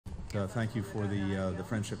Thank you for the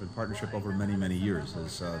friendship and partnership over many, many years,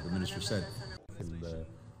 as the minister said.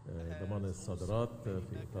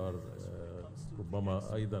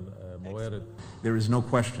 There is no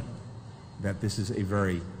question that this is a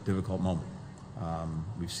very difficult moment.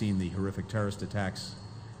 We've seen the horrific terrorist attacks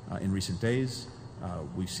in recent days.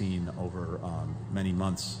 We've seen over many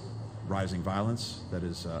months rising violence that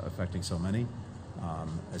is affecting so many.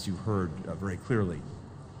 As you heard very clearly,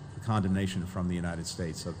 the condemnation from the United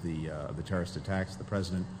States of the terrorist attacks, the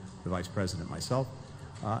President, the Vice President, myself,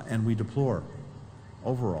 and we deplore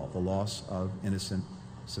overall the loss of innocent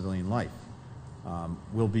civilian life.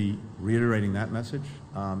 We'll be reiterating that message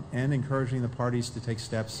and encouraging the parties to take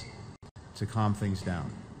steps to calm things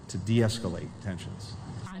down, to de-escalate tensions.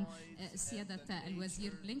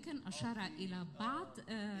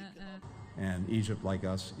 And Egypt, like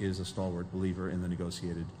us, is a stalwart believer in the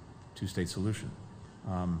negotiated two-state solution.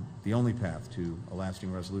 The only path to a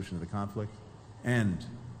lasting resolution of the conflict and,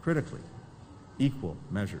 critically, equal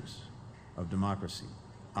measures of democracy,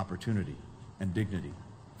 opportunity, and dignity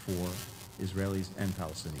for Israelis and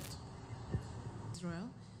Palestinians. Israel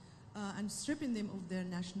and stripping them of their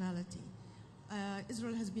nationality.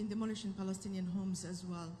 Israel has been demolishing Palestinian homes as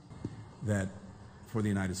well. That for the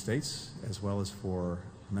United States, as well as for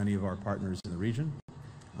many of our partners in the region,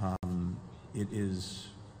 it is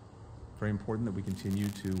very important that we continue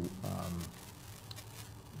to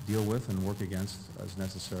deal with and work against, as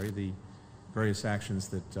necessary, the various actions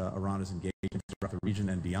that Iran is engaged in throughout the region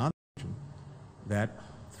and beyond the region that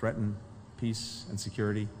threaten peace and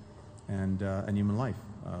security and human life.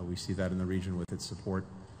 We see that in the region with its support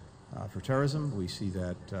for terrorism. We see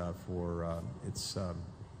that for its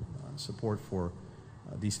support for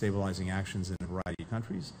destabilizing actions in a variety of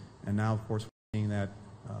countries. And now, of course, we're seeing that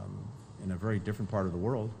in a very different part of the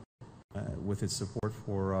world with its support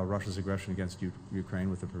for Russia's aggression against Ukraine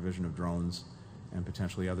with the provision of drones and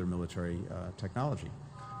potentially other military technology.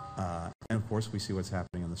 And of course, we see what's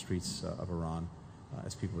happening on the streets of Iran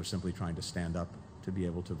as people are simply trying to stand up to be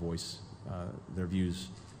able to voice their views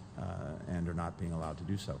and are not being allowed to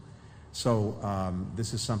do so. So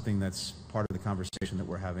this is something that's part of the conversation that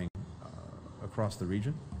we're having across the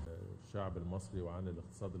region. الشعب المصري وعن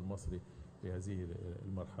الاقتصاد المصري في هذه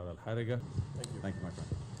المرحلة الحرجة. Thank you, my friend.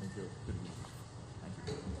 Thank you. Thank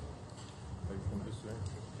you.